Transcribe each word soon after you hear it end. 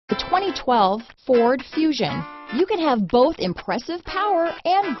2012 Ford Fusion. You can have both impressive power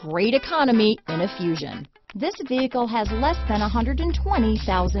and great economy in a Fusion. This vehicle has less than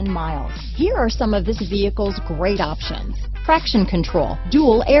 120,000 miles. Here are some of this vehicle's great options: traction control,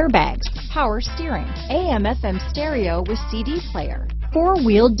 dual airbags, power steering, AM/FM stereo with CD player,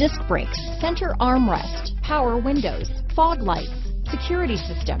 four-wheel disc brakes, center armrest, power windows, fog lights, security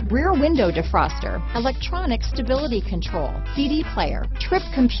system, rear window defroster, electronic stability control, CD player, trip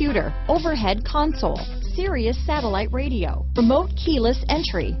computer, overhead console, Sirius satellite radio, remote keyless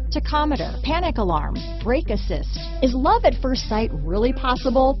entry, tachometer, panic alarm, brake assist. Is love at first sight really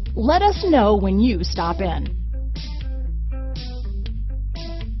possible? Let us know when you stop in.